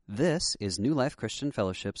This is New Life Christian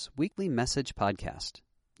Fellowship's weekly message podcast.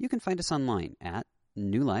 You can find us online at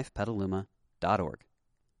newlifepetaluma.org.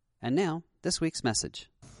 And now, this week's message.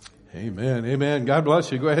 Amen, amen. God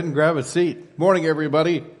bless you. Go ahead and grab a seat. Morning,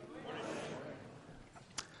 everybody.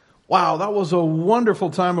 Wow, that was a wonderful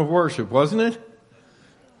time of worship, wasn't it?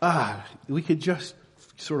 We could just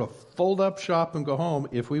sort of fold up shop and go home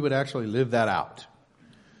if we would actually live that out.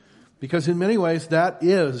 Because in many ways, that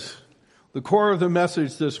is the core of the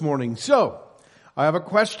message this morning. So, I have a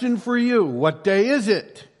question for you. What day is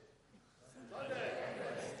it? Sunday.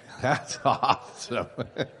 That's awesome.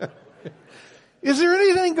 Is there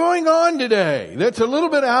anything going on today that's a little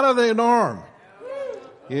bit out of the norm?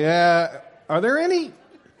 Yeah. Are there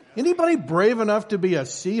anybody brave enough to be a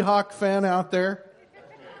Seahawk fan out there?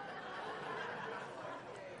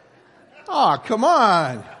 Oh, come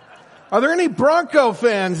on. Are there any Bronco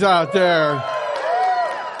fans out there?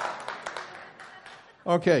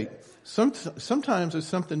 Okay, sometimes it's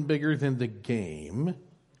something bigger than the game,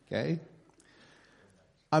 okay?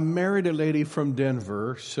 I married a lady from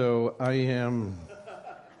Denver, so I am...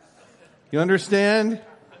 You understand?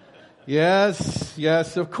 Yes,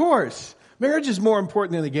 of course. Marriage is more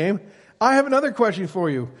important than the game. I have another question for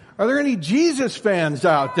you. Are there any Jesus fans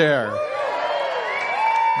out there?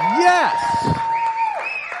 Yes!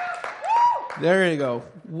 There you go.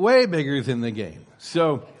 Way bigger than the game.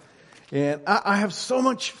 So... And I have so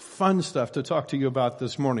much fun stuff to talk to you about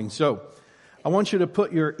this morning. So I want you to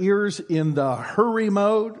put your ears in the hurry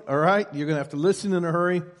mode, all right? You're going to have to listen in a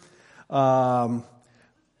hurry. For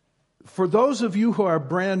those of you who are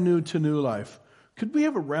brand new to New Life, could we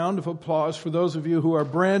have a round of applause for those of you who are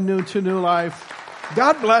brand new to New Life?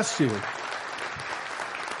 God bless you.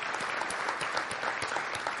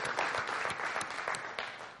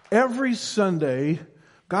 Every Sunday,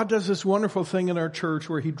 God does this wonderful thing in our church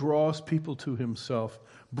where He draws people to Himself,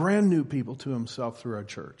 brand new people to Himself through our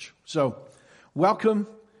church. So, welcome.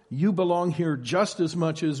 You belong here just as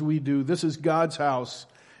much as we do. This is God's house.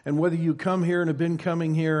 And whether you come here and have been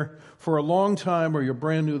coming here for a long time or you're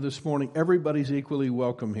brand new this morning, everybody's equally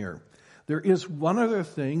welcome here. There is one other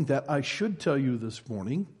thing that I should tell you this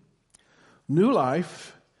morning. New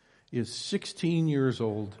Life is 16 years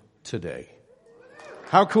old today.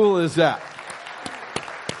 How cool is that?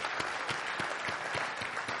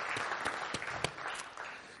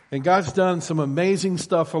 And God's done some amazing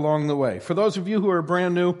stuff along the way. For those of you who are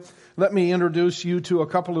brand new, let me introduce you to a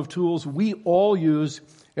couple of tools we all use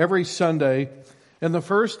every Sunday. And the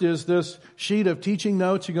first is this sheet of teaching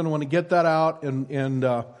notes. You're going to want to get that out and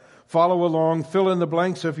follow along. Fill in the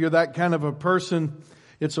blanks if you're that kind of a person.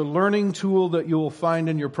 It's a learning tool that you will find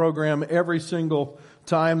in your program every single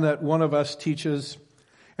time that one of us teaches.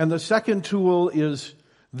 And the second tool is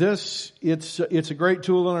this. It's a great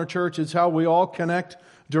tool in our church. It's how we all connect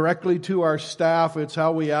directly to our staff. It's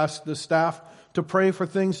how we ask the staff to pray for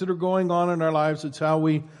things that are going on in our lives. It's how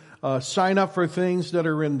we sign up for things that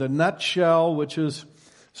are in the nutshell, which is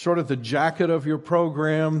sort of the jacket of your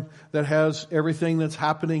program that has everything that's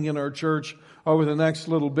happening in our church over the next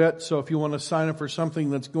little bit. So if you want to sign up for something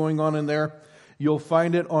that's going on in there, you'll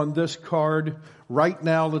find it on this card. Right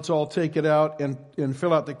now, let's all take it out and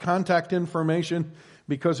fill out the contact information,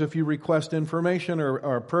 because if you request information or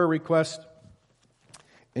a prayer request,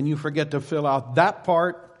 and you forget to fill out that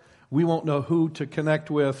part, we won't know who to connect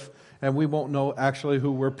with, and we won't know actually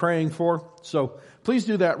who we're praying for. So please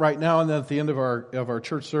do that right now, and then at the end of our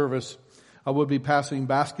church service, I will be passing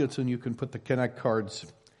baskets, and you can put the connect cards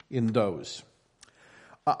in those.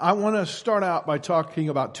 I want to start out by talking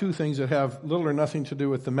about two things that have little or nothing to do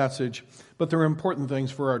with the message, but they're important things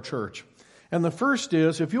for our church. And the first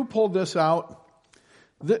is, if you pull this out,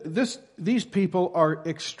 these people are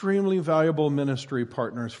extremely valuable ministry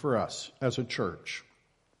partners for us as a church.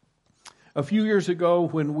 A few years ago,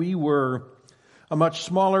 when we were a much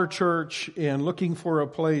smaller church and looking for a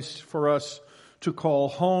place for us to call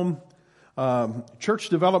home, Church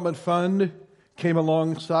Development Fund came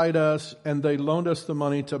alongside us, and they loaned us the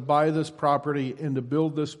money to buy this property and to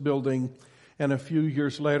build this building. And a few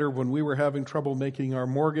years later, when we were having trouble making our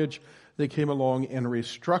mortgage, they came along and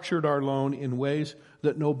restructured our loan in ways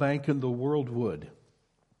that no bank in the world would.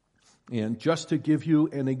 And just to give you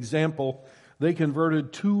an example, they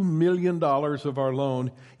converted $2 million of our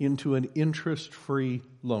loan into an interest-free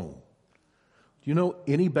loan. Do you know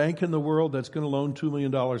any bank in the world that's going to loan $2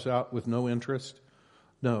 million out with no interest?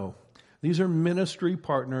 No. These are ministry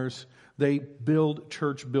partners. They build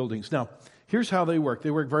church buildings. Now, here's how they work.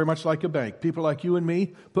 They work very much like a bank. People like you and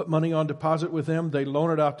me put money on deposit with them. They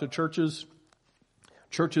loan it out to churches.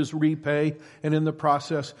 Churches repay, and in the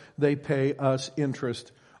process, they pay us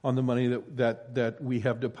interest on the money that we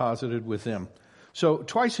have deposited with them. So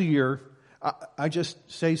twice a year, I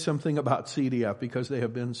just say something about CDF because they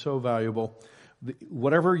have been so valuable.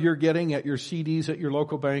 Whatever you're getting at your CDs at your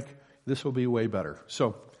local bank, this will be way better.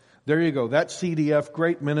 So there you go. That's CDF,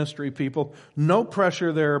 great ministry, people. No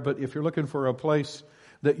pressure there, but if you're looking for a place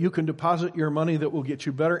that you can deposit your money that will get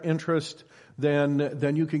you better interest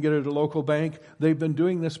than you can get at a local bank. They've been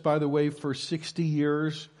doing this, by the way, for 60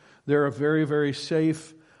 years. They're a very, very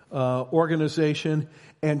safe organization,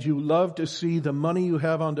 and you love to see the money you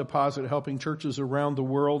have on deposit helping churches around the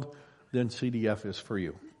world, then CDF is for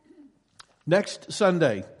you. Next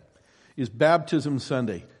Sunday is Baptism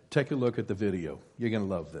Sunday. Take a look at the video. You're going to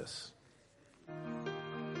love this.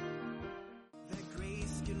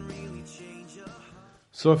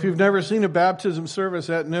 So if you've never seen a baptism service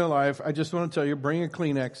at New Life, I just want to tell you, bring a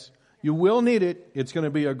Kleenex. You will need it. It's going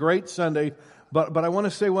to be a great Sunday. But I want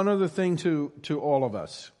to say one other thing to all of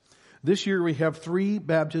us. This year we have 3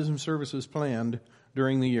 baptism services planned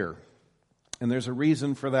during the year. And there's a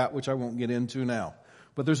reason for that, which I won't get into now.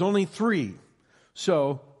 But there's only 3.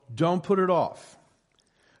 So don't put it off.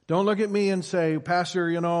 Don't look at me and say, Pastor,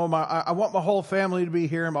 I want my whole family to be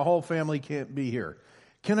here and my whole family can't be here.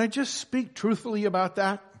 Can I just speak truthfully about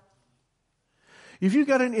that? If you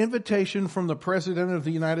got an invitation from the President of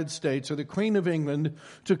the United States or the Queen of England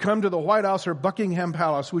to come to the White House or Buckingham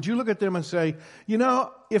Palace, would you look at them and say,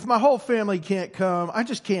 if my whole family can't come, I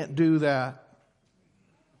just can't do that?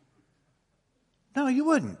 No, you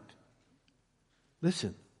wouldn't.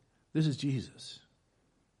 Listen, this is Jesus.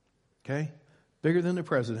 Okay? Bigger than the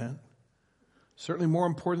President. Certainly more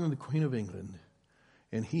important than the Queen of England.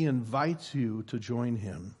 And He invites you to join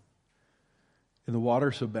Him in the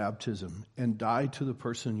waters of baptism and die to the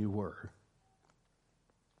person you were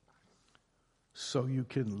so you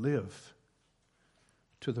can live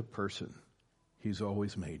to the person He's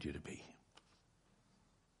always made you to be.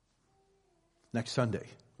 Next Sunday,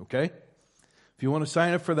 okay? If you want to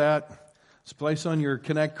sign up for that, it's a place on your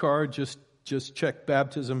Connect card. Just check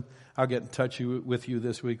baptism. I'll get in touch with you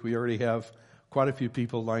this week. We already have quite a few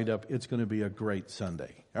people lined up. It's going to be a great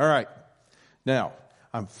Sunday. All right. Now,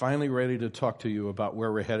 I'm finally ready to talk to you about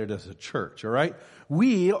where we're headed as a church. All right.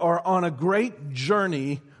 We are on a great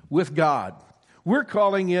journey with God. We're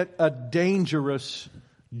calling it a dangerous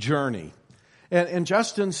journey. And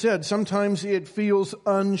Justin said sometimes it feels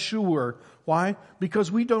unsure. Why? Because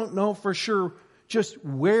we don't know for sure just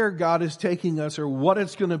where God is taking us or what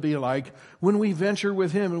it's going to be like when we venture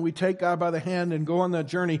with Him and we take God by the hand and go on that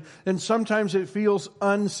journey. And sometimes it feels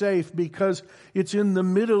unsafe because it's in the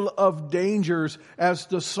middle of dangers, as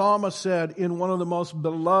the psalmist said in one of the most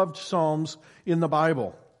beloved psalms in the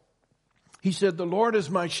Bible. He said, "The Lord is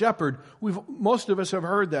my shepherd." Most of us have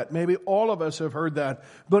heard that. Maybe all of us have heard that.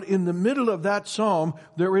 But in the middle of that psalm,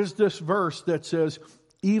 there is this verse that says,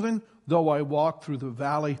 "Even though I walk through the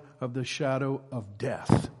valley of the shadow of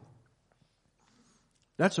death."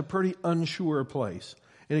 That's a pretty unsure place,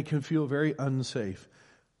 and it can feel very unsafe.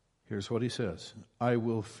 Here's what he says: "I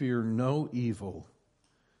will fear no evil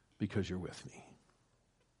because you're with me."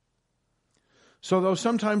 So though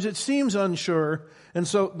sometimes it seems unsure, and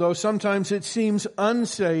so though sometimes it seems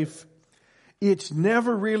unsafe, it's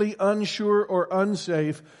never really unsure or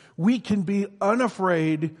unsafe. We can be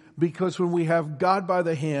unafraid because when we have God by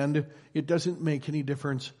the hand, it doesn't make any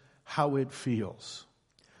difference how it feels.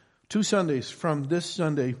 2 Sundays from this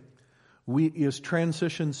Sunday is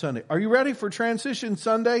Transition Sunday. Are you ready for Transition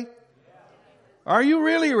Sunday? Are you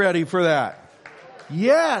really ready for that?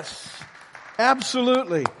 Yes,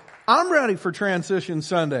 absolutely. I'm ready for Transition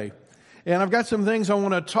Sunday. And I've got some things I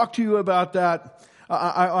want to talk to you about that.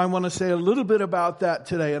 I want to say a little bit about that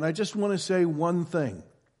today. And I just want to say one thing.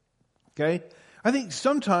 Okay? I think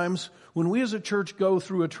sometimes when we as a church go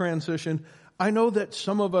through a transition, I know that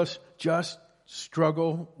some of us just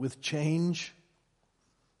struggle with change.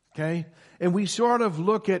 Okay? And we sort of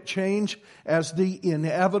look at change as the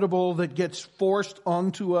inevitable that gets forced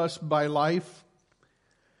onto us by life.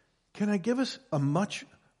 Can I give us a much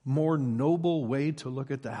more noble way to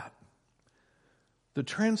look at that? The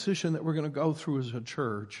transition that we're going to go through as a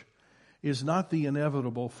church is not the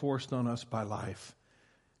inevitable forced on us by life.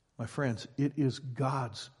 My friends, it is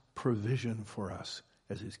God's provision for us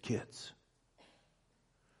as His kids.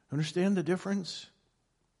 Understand the difference?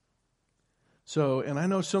 So, and I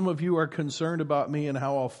know some of you are concerned about me and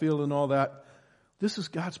how I'll feel and all that. This is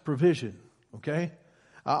God's provision, okay?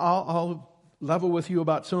 I'll level with you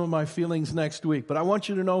about some of my feelings next week. But I want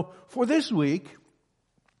you to know, for this week,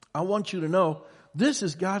 I want you to know this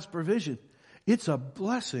is God's provision. It's a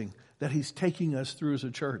blessing that He's taking us through as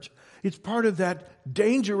a church. It's part of that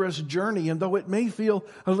dangerous journey, and though it may feel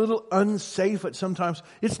a little unsafe at sometimes,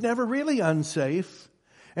 it's never really unsafe.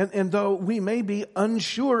 And though we may be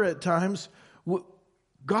unsure at times,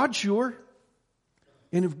 God's sure.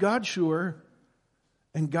 And if God's sure,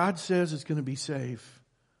 and God says it's going to be safe,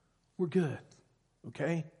 we're good.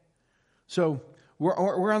 Okay? So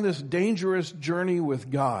we're on this dangerous journey with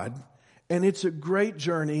God, and it's a great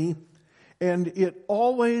journey, and it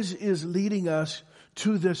always is leading us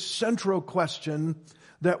to this central question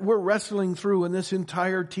that we're wrestling through in this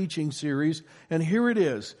entire teaching series. And here it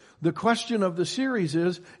is. The question of the series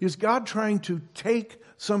is God trying to take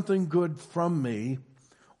something good from me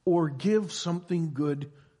or give something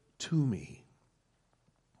good to me?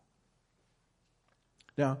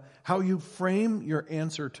 Now, how you frame your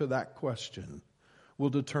answer to that question will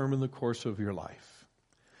determine the course of your life.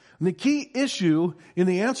 And the key issue in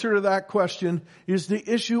the answer to that question is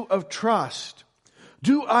the issue of trust.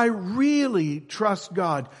 Do I really trust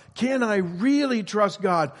God? Can I really trust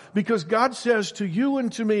God? Because God says to you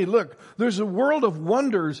and to me, look, there's a world of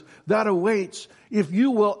wonders that awaits if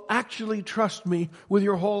you will actually trust me with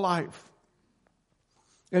your whole life.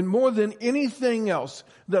 And more than anything else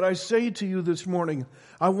that I say to you this morning,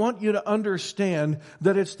 I want you to understand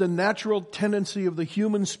that it's the natural tendency of the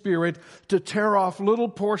human spirit to tear off little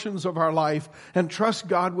portions of our life and trust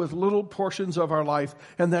God with little portions of our life.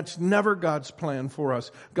 And that's never God's plan for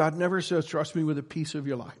us. God never says, trust me with a piece of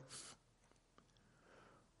your life.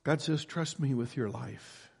 God says, trust me with your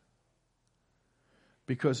life.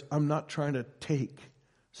 Because I'm not trying to take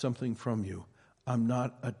something from you. I'm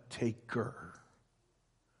not a taker.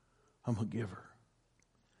 I'm a giver.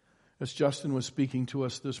 As Justin was speaking to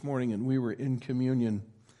us this morning and we were in communion,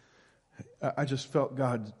 I just felt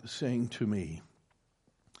God saying to me,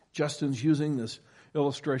 Justin's using this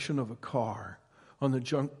illustration of a car on the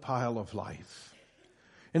junk pile of life.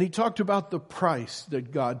 And he talked about the price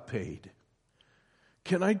that God paid.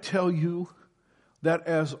 Can I tell you that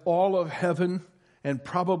as all of heaven and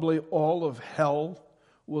probably all of hell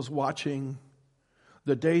was watching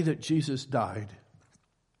the day that Jesus died,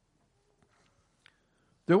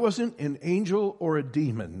 there wasn't an angel or a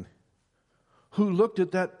demon who looked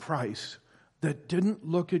at that price that didn't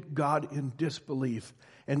look at God in disbelief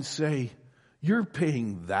and say, you're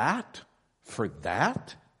paying that for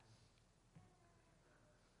that?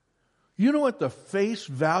 You know what the face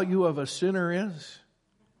value of a sinner is?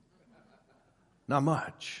 Not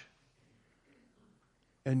much.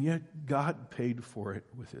 And yet God paid for it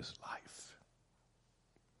with His life.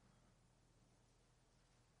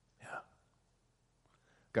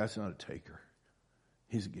 God's not a taker.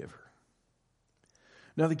 He's a giver.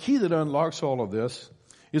 Now, the key that unlocks all of this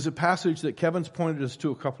is a passage that Kevin's pointed us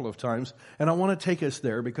to a couple of times, and I want to take us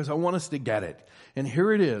there because I want us to get it. And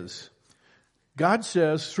here it is. God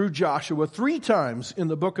says through Joshua 3 times in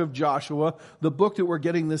the book of Joshua, the book that we're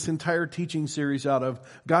getting this entire teaching series out of,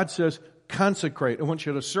 God says, consecrate. I want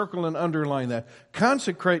you to circle and underline that.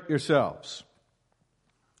 Consecrate yourselves.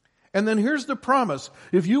 And then here's the promise.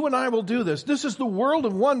 If you and I will do this, this is the world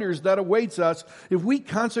of wonders that awaits us if we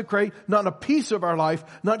consecrate not a piece of our life,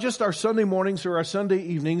 not just our Sunday mornings or our Sunday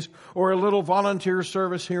evenings or a little volunteer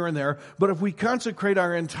service here and there, but if we consecrate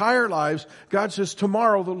our entire lives, God says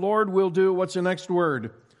tomorrow the Lord will do, what's the next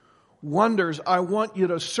word? Wonders. I want you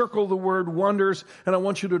to circle the word wonders, and I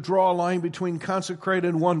want you to draw a line between consecrate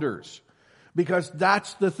and wonders. Because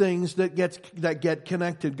that's the things that get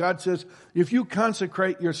connected. God says, if you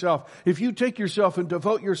consecrate yourself, if you take yourself and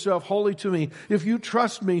devote yourself wholly to me, if you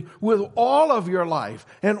trust me with all of your life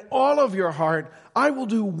and all of your heart, I will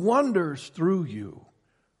do wonders through you.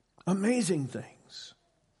 Amazing things.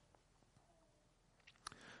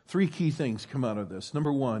 3 key things come out of this.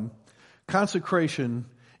 Number 1, consecration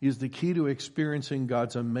is the key to experiencing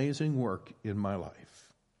God's amazing work in my life.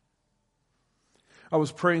 I was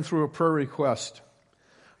praying through a prayer request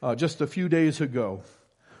just a few days ago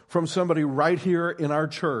from somebody right here in our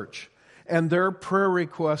church. And their prayer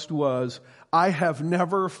request was, I have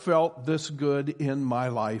never felt this good in my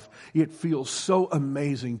life. It feels so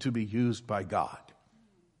amazing to be used by God.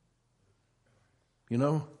 You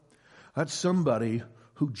know, that's somebody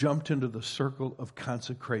who jumped into the circle of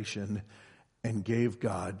consecration and gave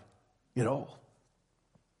God it all.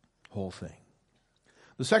 Whole thing.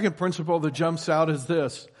 The second principle that jumps out is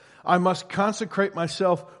this. I must consecrate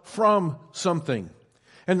myself from something.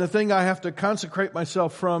 And the thing I have to consecrate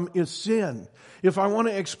myself from is sin. If I want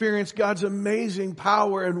to experience God's amazing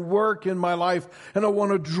power and work in my life, and I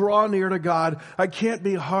want to draw near to God, I can't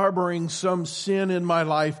be harboring some sin in my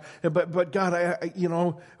life. But God,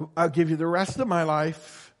 I'll give you the rest of my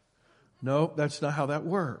life. No, that's not how that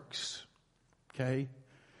works. Okay?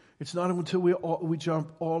 It's not until we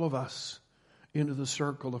jump, all of us, into the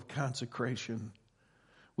circle of consecration.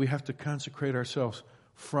 We have to consecrate ourselves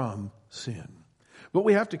from sin. But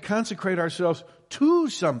we have to consecrate ourselves to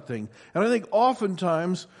something. And I think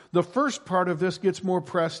oftentimes the first part of this gets more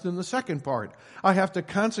pressed than the second part. I have to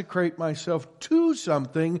consecrate myself to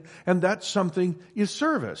something, and that something is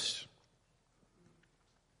service.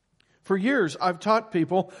 For years, I've taught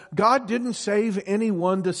people, God didn't save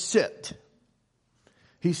anyone to sit.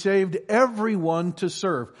 He saved everyone to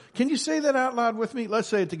serve. Can you say that out loud with me? Let's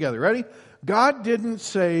say it together. Ready? God didn't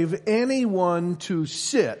save anyone to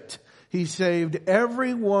sit. He saved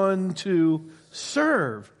everyone to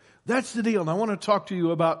serve. That's the deal. And I want to talk to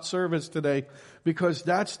you about service today because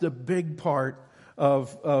that's the big part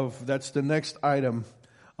of that's the next item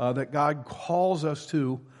that God calls us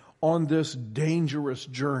to on this dangerous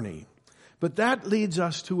journey. But that leads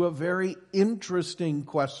us to a very interesting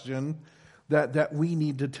question that we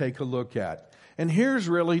need to take a look at. And here's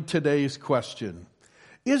really today's question.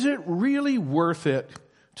 Is it really worth it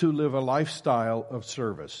to live a lifestyle of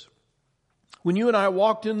service? When you and I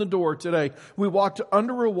walked in the door today, we walked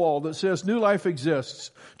under a wall that says New Life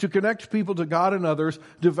exists to connect people to God and others,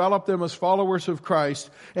 develop them as followers of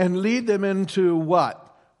Christ, and lead them into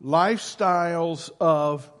what? Lifestyles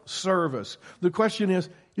of service. The question is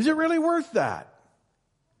it really worth that?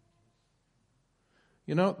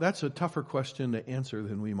 You know, that's a tougher question to answer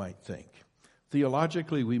than we might think.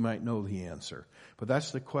 Theologically, we might know the answer. But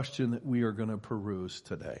that's the question that we are going to peruse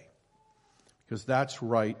today. Because that's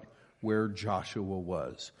right where Joshua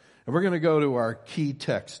was. And we're going to go to our key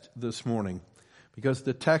text this morning. Because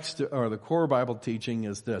the text, or the core Bible teaching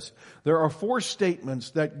is this. There are 4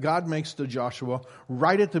 statements that God makes to Joshua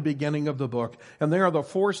right at the beginning of the book. And they are the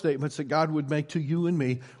 4 statements that God would make to you and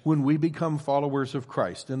me when we become followers of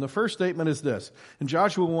Christ. And the first statement is this. In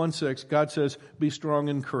Joshua 1:6, God says, be strong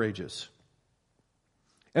and courageous.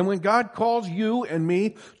 And when God calls you and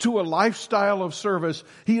me to a lifestyle of service,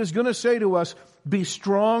 He is going to say to us, be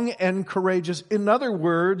strong and courageous. In other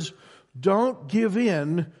words, don't give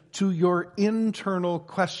in to your internal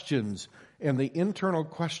questions. And the internal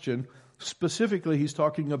question, specifically He's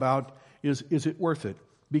talking about, is it worth it?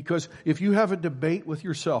 Because if you have a debate with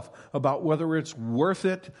yourself about whether it's worth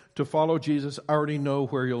it to follow Jesus, I already know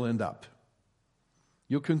where you'll end up.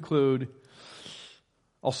 You'll conclude,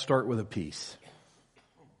 I'll start with a peace.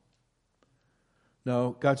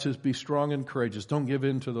 No, God says, be strong and courageous. Don't give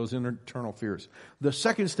in to those internal fears. The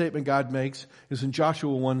second statement God makes is in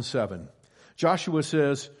Joshua 1:7. Joshua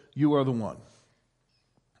says, you are the one.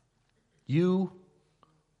 You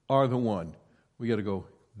are the one. We got to go,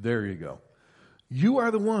 there you go. You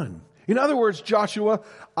are the one. In other words, Joshua,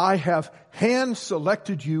 I have hand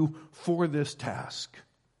selected you for this task.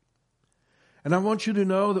 And I want you to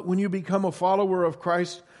know that when you become a follower of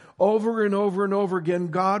Christ, over and over and over again,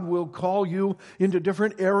 God will call you into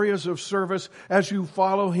different areas of service as you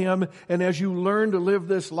follow Him and as you learn to live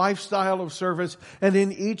this lifestyle of service. And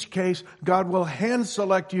in each case, God will hand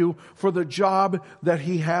select you for the job that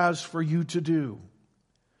He has for you to do.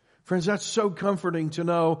 Friends, that's so comforting to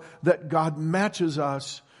know that God matches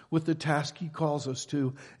us with the task He calls us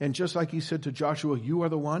to. And just like He said to Joshua, you are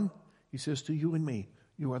the one, He says to you and me,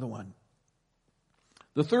 you are the one.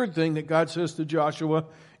 The third thing that God says to Joshua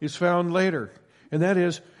is found later. And that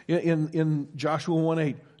is in Joshua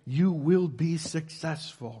 1:8. You will be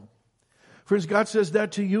successful. Friends, God says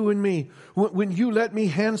that to you and me. When you let me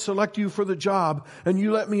hand select you for the job and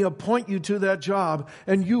you let me appoint you to that job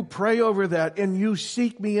and you pray over that and you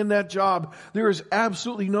seek me in that job, there is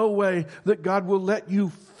absolutely no way that God will let you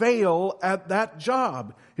fail at that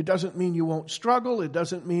job. It doesn't mean you won't struggle. It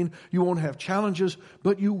doesn't mean you won't have challenges,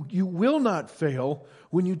 but you will not fail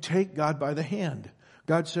when you take God by the hand.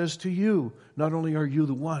 God says to you, not only are you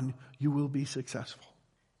the one, you will be successful.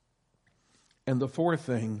 And the fourth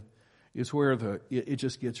thing is where it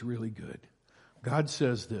just gets really good. God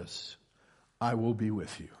says this, I will be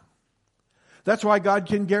with you. That's why God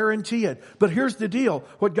can guarantee it. But here's the deal.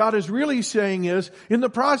 What God is really saying is, in the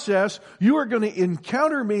process, you are going to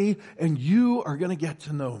encounter me and you are going to get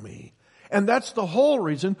to know me. And that's the whole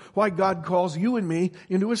reason why God calls you and me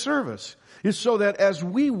into a service. Is so that as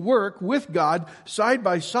we work with God, side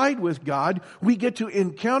by side with God, we get to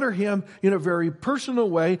encounter Him in a very personal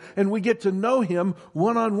way and we get to know Him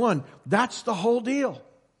one-on-one. That's the whole deal.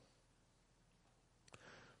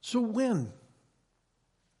 So when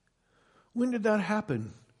did that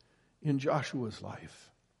happen in Joshua's life?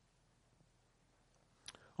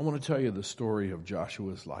 I want to tell you the story of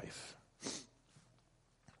Joshua's life.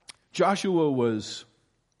 Joshua was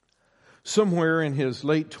somewhere in his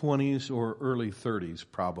late 20s or early 30s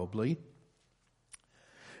probably.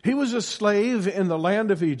 He was a slave in the land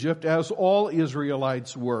of Egypt, as all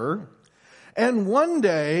Israelites were. And one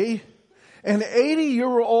day, an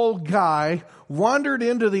 80-year-old guy wandered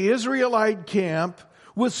into the Israelite camp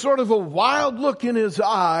with sort of a wild look in his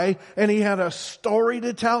eye, and he had a story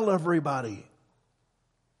to tell everybody.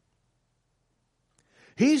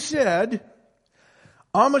 He said,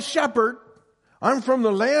 I'm a shepherd. I'm from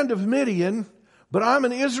the land of Midian, but I'm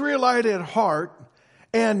an Israelite at heart.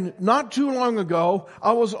 And not too long ago,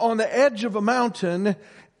 I was on the edge of a mountain,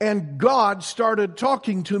 and God started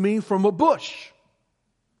talking to me from a bush.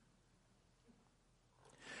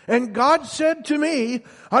 And God said to me,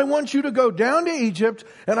 I want you to go down to Egypt,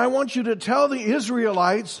 and I want you to tell the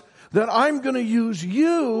Israelites that I'm going to use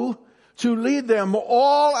you to lead them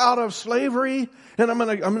all out of slavery, and I'm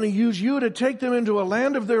going to use you to take them into a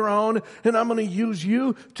land of their own, and I'm going to use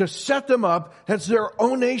you to set them up as their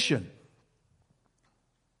own nation.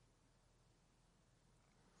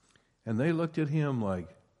 And they looked at him like,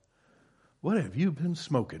 what have you been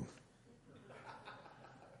smoking?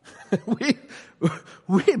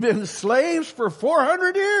 We've been slaves for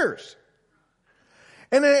 400 years.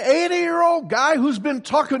 And an 80-year-old guy who's been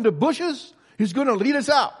talking to bushes, he's going to lead us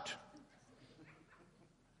out.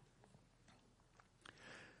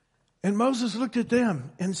 And Moses looked at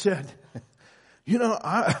them and said,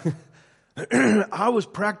 I was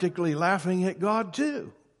practically laughing at God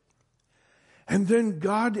too. And then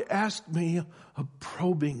God asked me a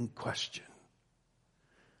probing question.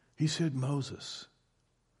 He said, Moses,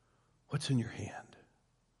 what's in your hand?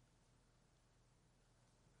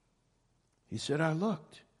 He said, I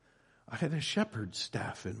looked. I had a shepherd's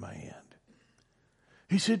staff in my hand.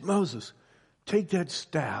 He said, Moses, take that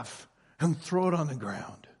staff and throw it on the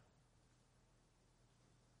ground.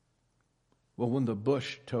 Well, when the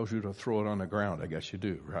bush tells you to throw it on the ground, I guess you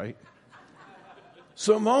do, right?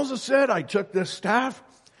 So Moses said, I took this staff,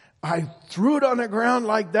 I threw it on the ground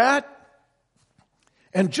like that,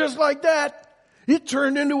 and just like that, it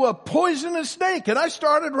turned into a poisonous snake, and I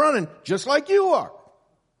started running, just like you are.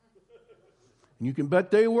 And you can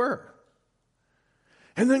bet they were.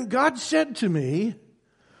 And then God said to me,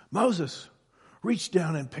 Moses, reach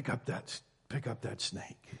down and pick up that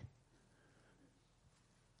snake.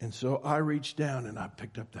 And so I reached down and I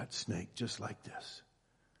picked up that snake just like this.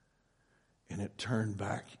 And it turned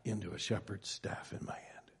back into a shepherd's staff in my hand.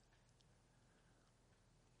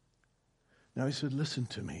 Now he said, listen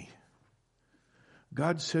to me.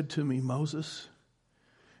 God said to me, Moses,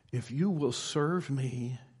 if you will serve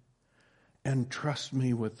me and trust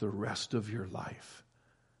me with the rest of your life,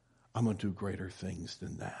 I'm going to do greater things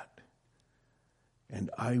than that. And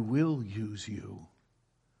I will use you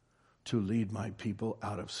to lead my people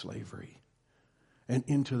out of slavery and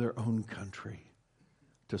into their own country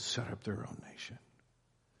to set up their own nation.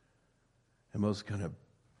 And Moses kind of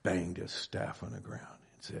banged his staff on the ground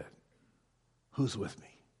and said, who's with me?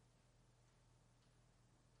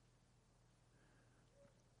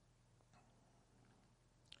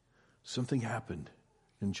 Something happened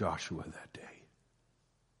in Joshua that day.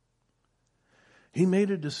 He made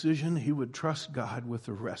a decision he would trust God with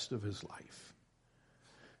the rest of his life.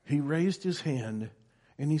 He raised his hand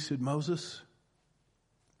and he said, Moses,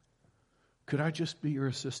 could I just be your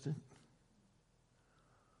assistant?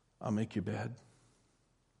 I'll make your bed.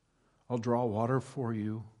 I'll draw water for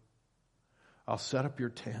you. I'll set up your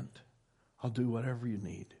tent. I'll do whatever you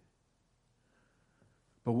need.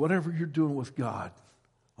 But whatever you're doing with God,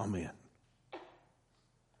 I'm in.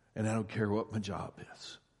 And I don't care what my job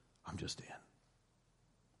is. I'm just in.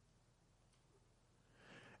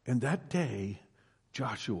 And that day,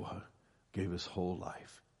 Joshua gave his whole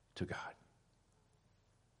life to God.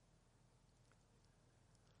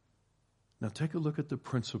 Now take a look at the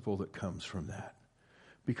principle that comes from that.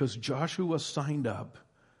 Because Joshua signed up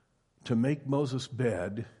to make Moses'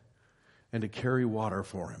 bed and to carry water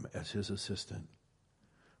for him as his assistant.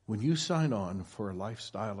 When you sign on for a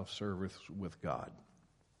lifestyle of service with God,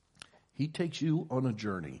 he takes you on a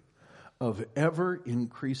journey of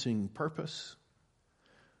ever-increasing purpose,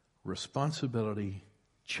 responsibility,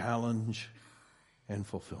 challenge, and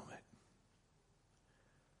fulfillment.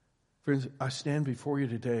 Friends, I stand before you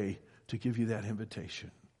today to give you that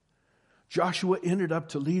invitation. Joshua ended up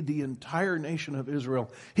to lead the entire nation of Israel.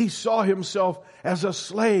 He saw himself as a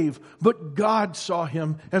slave, but God saw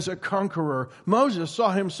him as a conqueror. Moses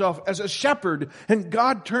saw himself as a shepherd, and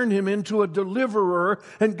God turned him into a deliverer.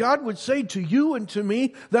 And God would say to you and to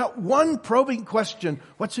me that one probing question,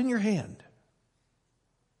 what's in your hand?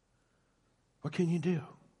 What can you do?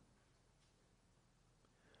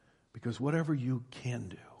 Because whatever you can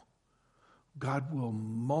do, God will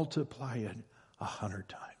multiply it 100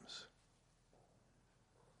 times.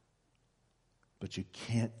 But you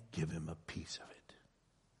can't give him a piece of it.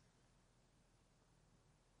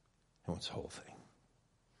 He wants the whole thing.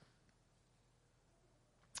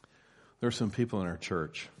 There's some people in our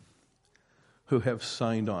church who have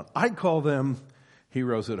signed on. I call them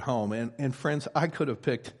heroes at home. And friends, I could have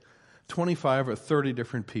picked 25 or 30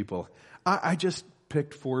 different people. I just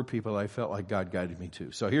picked 4 people I felt like God guided me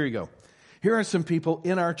to. So here you go. Here are some people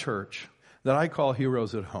in our church that I call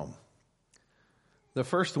heroes at home. The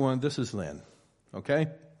first one, this is Lynn. Okay?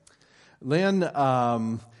 Lynn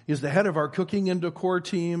is the head of our cooking and decor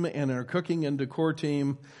team. And in our cooking and decor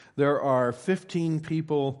team, there are 15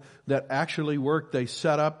 people that actually work. They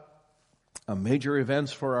set up major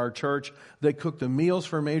events for our church. They cook the meals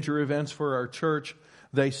for major events for our church.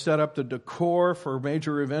 They set up the decor for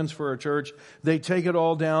major events for our church. They take it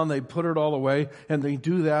all down, they put it all away, and they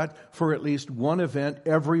do that for at least one event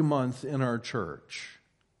every month in our church.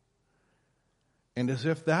 And as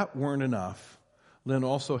if that weren't enough, Lynn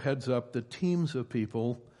also heads up the teams of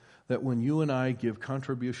people that when you and I give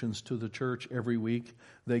contributions to the church every week,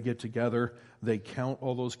 they get together, they count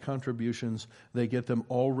all those contributions, they get them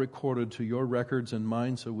all recorded to your records and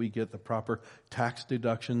mine so we get the proper tax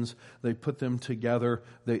deductions. They put them together,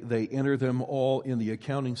 they enter them all in the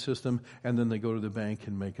accounting system, and then they go to the bank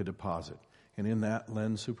and make a deposit. And in that,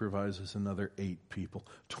 Lynn supervises another 8 people,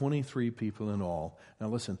 23 people in all. Now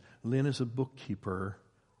listen, Lynn is a bookkeeper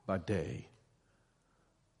by day,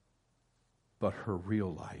 but her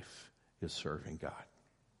real life is serving God.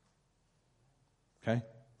 Okay?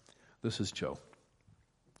 This is Joe.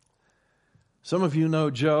 Some of you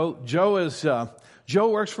know Joe. Joe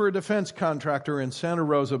works for a defense contractor in Santa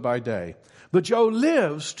Rosa by day. But Joe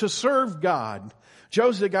lives to serve God.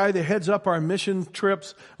 Joe's the guy that heads up our mission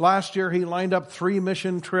trips. Last year, he lined up 3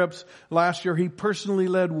 mission trips. Last year, he personally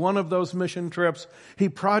led one of those mission trips. He's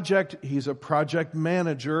a project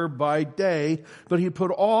manager by day, but he put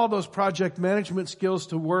all those project management skills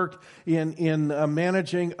to work in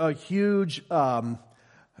managing a huge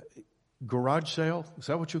garage sale. Is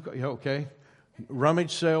that what you call it? Yeah, okay.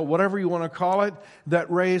 Rummage sale, whatever you want to call it, that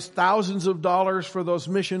raised thousands of dollars for those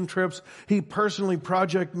mission trips. He personally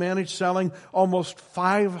project managed selling almost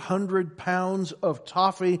 500 pounds of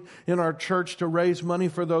toffee in our church to raise money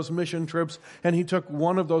for those mission trips. And he took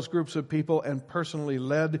one of those groups of people and personally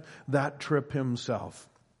led that trip himself.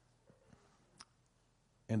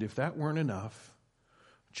 And if that weren't enough,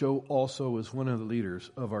 Joe also is one of the leaders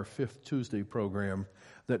of our Fifth Tuesday program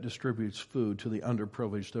that distributes food to the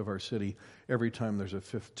underprivileged of our city every time there's a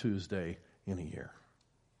Fifth Tuesday in a year.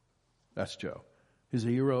 That's Joe. He's a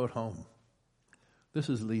hero at home. This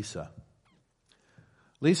is Lisa.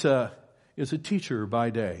 Lisa is a teacher by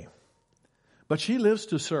day, but she lives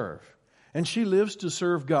to serve, and she lives to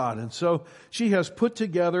serve God. And so she has put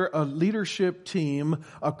together a leadership team,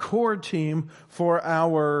 a core team for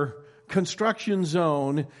our construction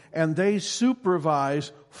zone, and they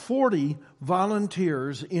supervise 40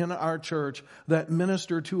 volunteers in our church that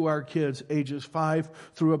minister to our kids ages 5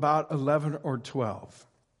 through about 11 or 12.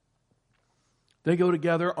 They go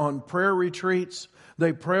together on prayer retreats.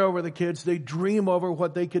 They pray over the kids. They dream over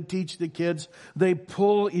what they could teach the kids. They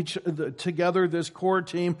pull together this core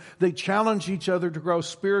team. They challenge each other to grow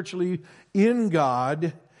spiritually in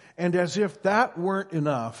God. And as if that weren't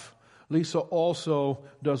enough, Lisa also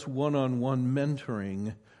does one-on-one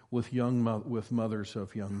mentoring with mothers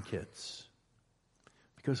of young kids,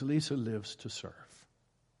 because Lisa lives to serve.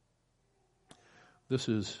 This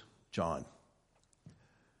is John.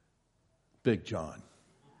 Big John.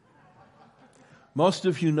 Most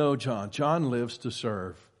of you know John. John lives to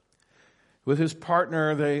serve. With his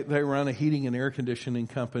partner, they run a heating and air conditioning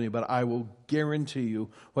company, but I will guarantee you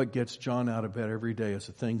what gets John out of bed every day is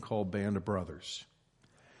a thing called Band of Brothers.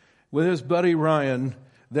 With his buddy Ryan,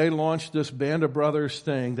 they launched this Band of Brothers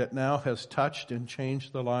thing that now has touched and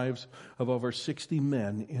changed the lives of over 60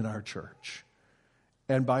 men in our church.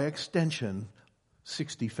 And by extension,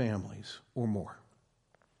 60 families or more.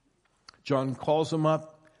 John calls them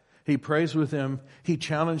up. He prays with them. He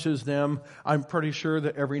challenges them. I'm pretty sure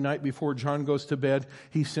that every night before John goes to bed,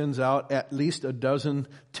 he sends out at least a dozen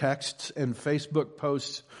texts and Facebook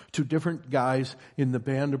posts to different guys in the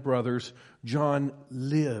Band of Brothers. John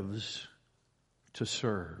lives to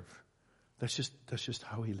serve. That's just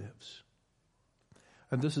how he lives.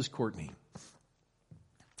 And this is Courtney.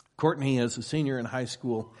 Courtney is a senior in high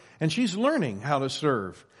school, and she's learning how to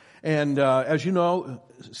serve. And as you know,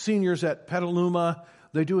 seniors at Petaluma,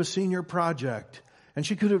 they do a senior project. And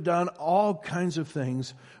she could have done all kinds of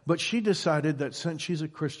things, but she decided that since she's a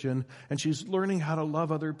Christian and she's learning how to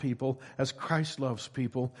love other people as Christ loves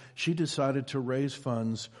people, she decided to raise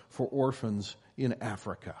funds for orphans in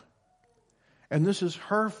Africa. And this is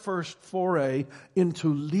her first foray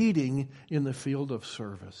into leading in the field of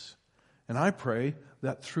service. And I pray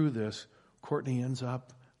that through this, Courtney ends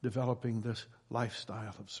up developing this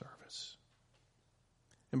lifestyle of service.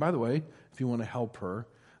 And by the way, if you want to help her,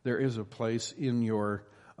 there is a place in your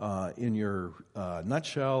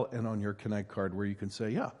nutshell and on your Connect card where you can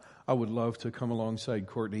say, yeah, I would love to come alongside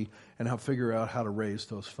Courtney and help figure out how to raise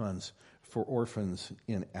those funds for orphans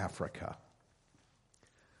in Africa.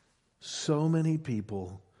 So many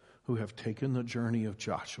people who have taken the journey of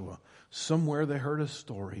Joshua, somewhere they heard a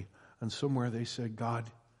story and somewhere they said, God,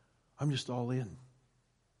 I'm just all in.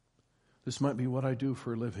 This might be what I do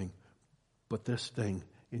for a living, but this thing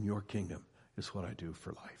in your kingdom is what I do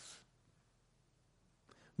for life.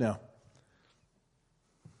 Now,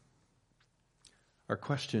 our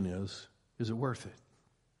question is it worth it?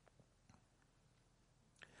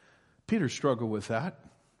 Peter struggled with that.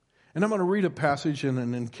 And I'm going to read a passage in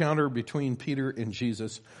an encounter between Peter and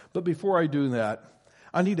Jesus. But before I do that,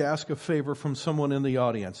 I need to ask a favor from someone in the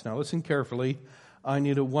audience. Now listen carefully. I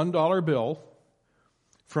need a $1 bill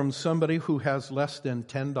from somebody who has less than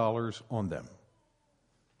 $10 on them.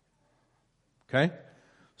 Okay?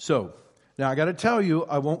 So, now I got to tell you,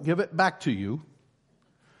 I won't give it back to you.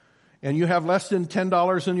 And you have less than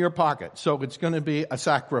 $10 in your pocket. So it's going to be a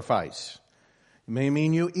sacrifice. It may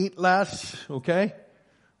mean you eat less, okay?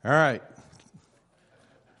 All right.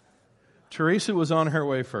 Teresa was on her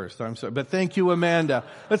way first. I'm sorry. But thank you, Amanda.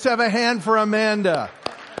 Let's have a hand for Amanda.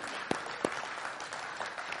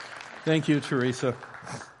 Thank you, Teresa.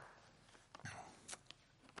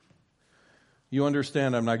 You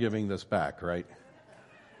understand I'm not giving this back, right?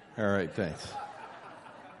 All right, thanks.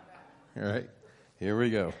 All right, here we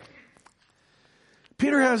go.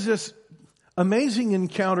 Peter has this amazing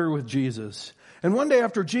encounter with Jesus. And one day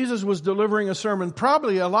after Jesus was delivering a sermon,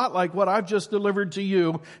 probably a lot like what I've just delivered to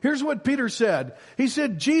you, here's what Peter said. He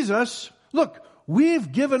said, Jesus, look,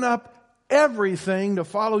 we've given up everything to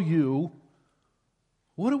follow you.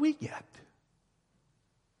 What do we get?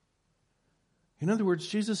 In other words,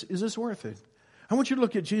 Jesus, is this worth it? I want you to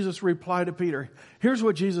look at Jesus' reply to Peter. Here's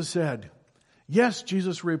what Jesus said. Yes,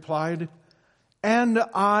 Jesus replied, and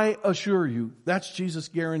I assure you, that's Jesus'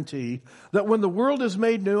 guarantee, that when the world is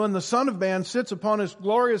made new and the Son of Man sits upon his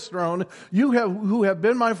glorious throne, who have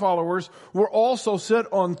been my followers will also sit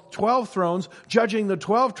on 12 thrones, judging the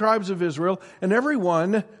 12 tribes of Israel, and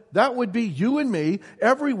everyone, that would be you and me,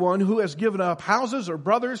 everyone who has given up houses or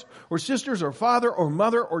brothers or sisters or father or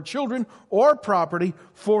mother or children or property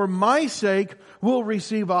for my sake will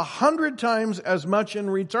receive 100 times as much in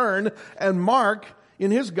return. And Mark,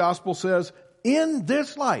 in his gospel, says, in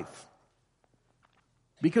this life.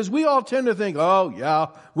 Because we all tend to think, oh yeah,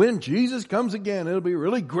 when Jesus comes again, it'll be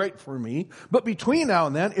really great for me. But between now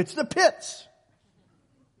and then, it's the pits.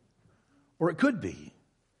 Or it could be.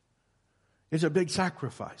 It's a big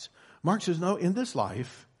sacrifice. Mark says, no, in this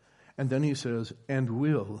life. And then he says, and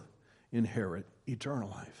will inherit eternal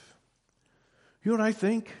life. You know what I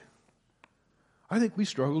think? I think we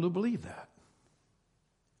struggle to believe that.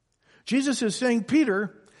 Jesus is saying,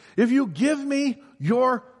 Peter, if you give me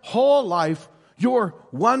your whole life, your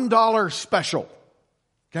 $1 special,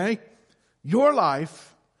 okay, your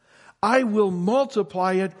life, I will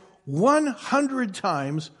multiply it 100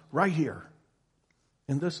 times right here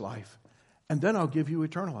in this life. And then I'll give you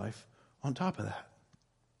eternal life on top of that.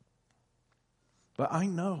 But I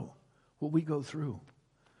know what we go through.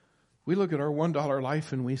 We look at our $1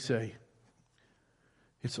 life and we say,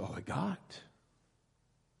 it's all I got.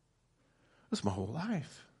 That's my whole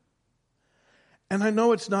life. And I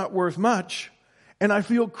know it's not worth much. And I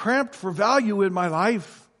feel cramped for value in my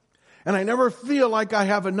life. And I never feel like I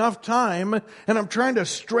have enough time. And I'm trying to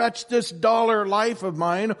stretch this dollar life of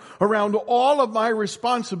mine around all of my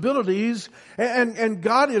responsibilities. And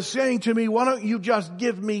God is saying to me, why don't you just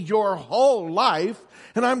give me your whole life?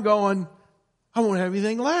 And I'm going, I won't have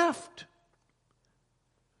anything left.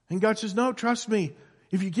 And God says, no, trust me.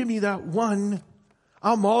 If you give me that one,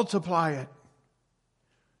 I'll multiply it.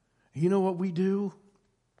 You know what we do?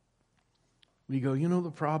 We go, you know the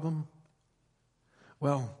problem?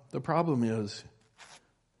 Well, the problem is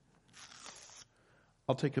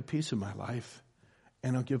I'll take a piece of my life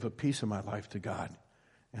and I'll give a piece of my life to God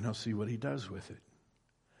and I'll see what he does with it.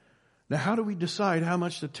 Now, how do we decide how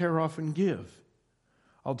much to tear off and give?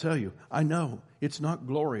 I'll tell you, I know it's not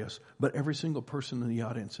glorious, but every single person in the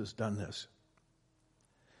audience has done this.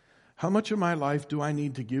 How much of my life do I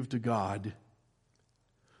need to give to God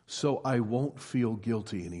so I won't feel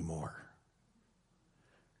guilty anymore.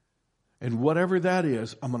 And whatever that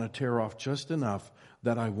is, I'm going to tear off just enough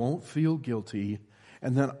that I won't feel guilty,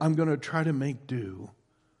 and then I'm going to try to make do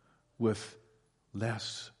with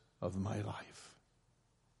less of my life.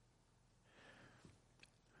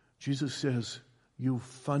 Jesus says, you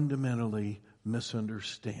fundamentally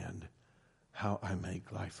misunderstand how I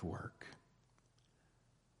make life work.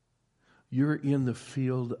 You're in the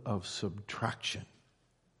field of subtraction.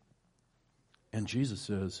 And Jesus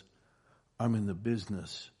says, I'm in the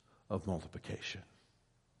business of multiplication.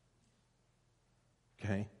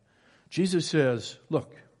 Okay? Jesus says,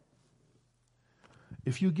 look,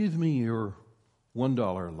 if you give me your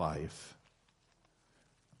 $1 life,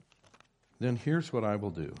 then here's what I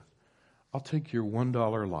will do. I'll take your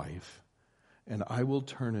 $1 life and I will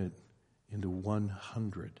turn it into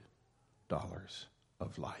 $100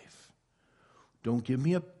 of life. Don't give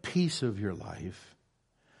me a piece of your life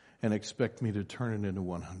and expect me to turn it into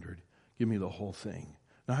 100. Give me the whole thing.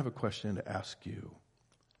 Now I have a question to ask you.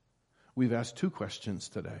 We've asked two questions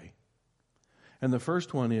today. And the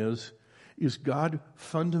first one is God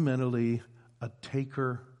fundamentally a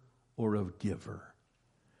taker or a giver?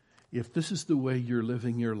 If this is the way you're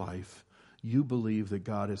living your life, you believe that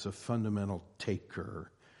God is a fundamental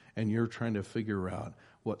taker, and you're trying to figure out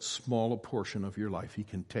what small a portion of your life he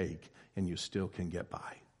can take, and you still can get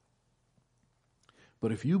by.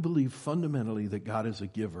 But if you believe fundamentally that God is a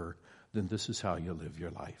giver, then this is how you live your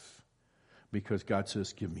life. Because God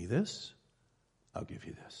says, give me this, I'll give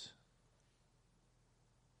you this.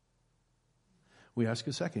 We ask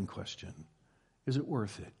a second question. Is it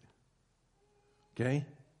worth it? Okay?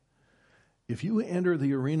 If you enter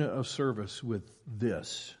the arena of service with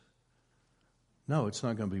this, no, it's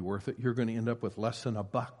not going to be worth it. You're going to end up with less than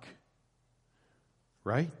 $1.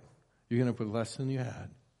 Right? You're going to end up with less than you had.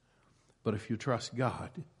 But if you trust God,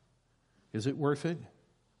 is it worth it?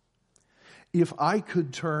 If I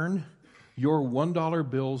could turn your $1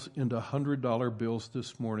 bills into $100 bills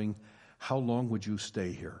this morning, how long would you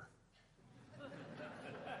stay here?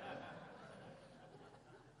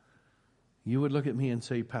 You would look at me and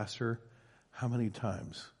say, Pastor, how many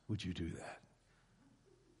times would you do that?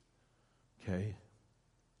 Okay?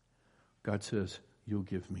 God says, you'll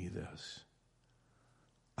give me this.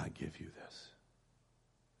 I give you this.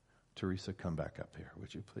 Teresa, come back up here,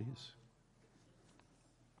 would you please?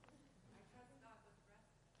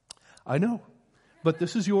 I know, but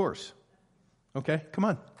this is yours. Okay, come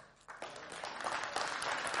on.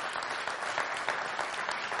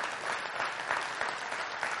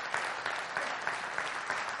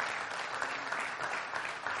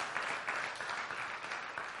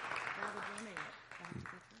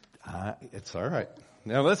 It's all right.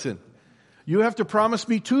 Now listen, you have to promise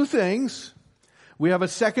me two things. We have a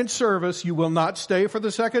second service. You will not stay for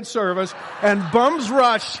the second service and bums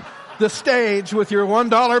rush the stage with your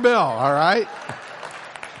 $1 bill, all right?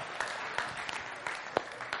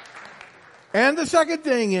 And the second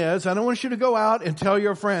thing is, I don't want you to go out and tell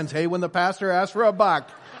your friends, hey, when the pastor asks for $1,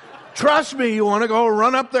 trust me, you want to go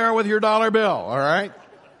run up there with your $1 bill, all right?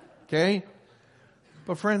 Okay?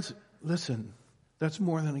 But friends, listen, that's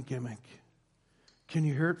more than a gimmick. Can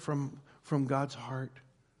you hear it from God's heart?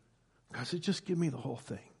 God said, just give me the whole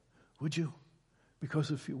thing, would you?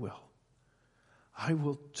 Because if you will, I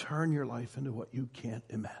will turn your life into what you can't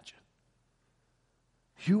imagine.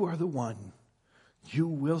 You are the one. You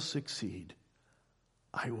will succeed.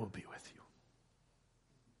 I will be with you.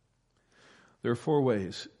 There are 4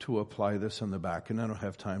 ways to apply this on the back, and I don't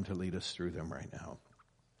have time to lead us through them right now.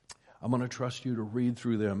 I'm going to trust you to read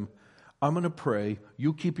through them. I'm going to pray.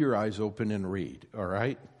 You keep your eyes open and read, all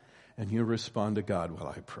right? And you respond to God while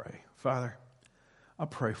I pray. Father, I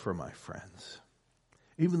pray for my friends,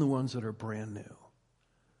 even the ones that are brand new.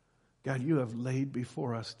 God, you have laid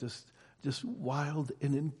before us this wild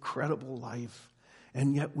and incredible life,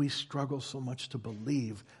 and yet we struggle so much to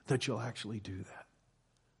believe that you'll actually do that.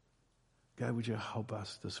 God, would you help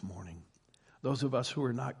us this morning? Those of us who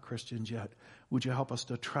are not Christians yet, would you help us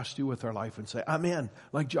to trust you with our life and say, I'm in.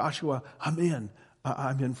 Like Joshua, I'm in.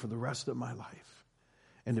 I'm in for the rest of my life.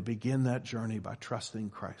 And to begin that journey by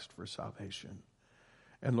trusting Christ for salvation.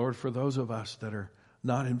 And Lord, for those of us that are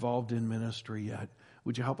not involved in ministry yet,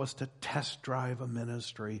 would you help us to test drive a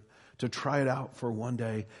ministry, to try it out for one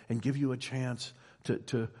day and give you a chance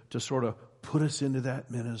to sort of put us into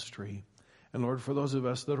that ministry. And Lord, for those of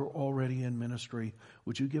us that are already in ministry,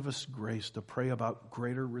 would you give us grace to pray about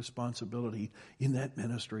greater responsibility in that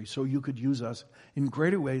ministry so you could use us in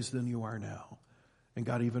greater ways than you are now. And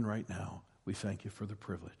God, even right now, we thank you for the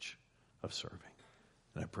privilege of serving.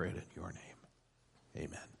 And I pray it in your name.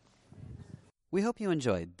 Amen. We hope you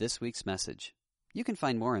enjoyed this week's message. You can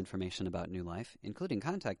find more information about New Life, including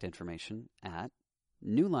contact information, at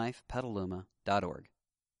newlifepetaluma.org.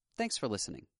 Thanks for listening.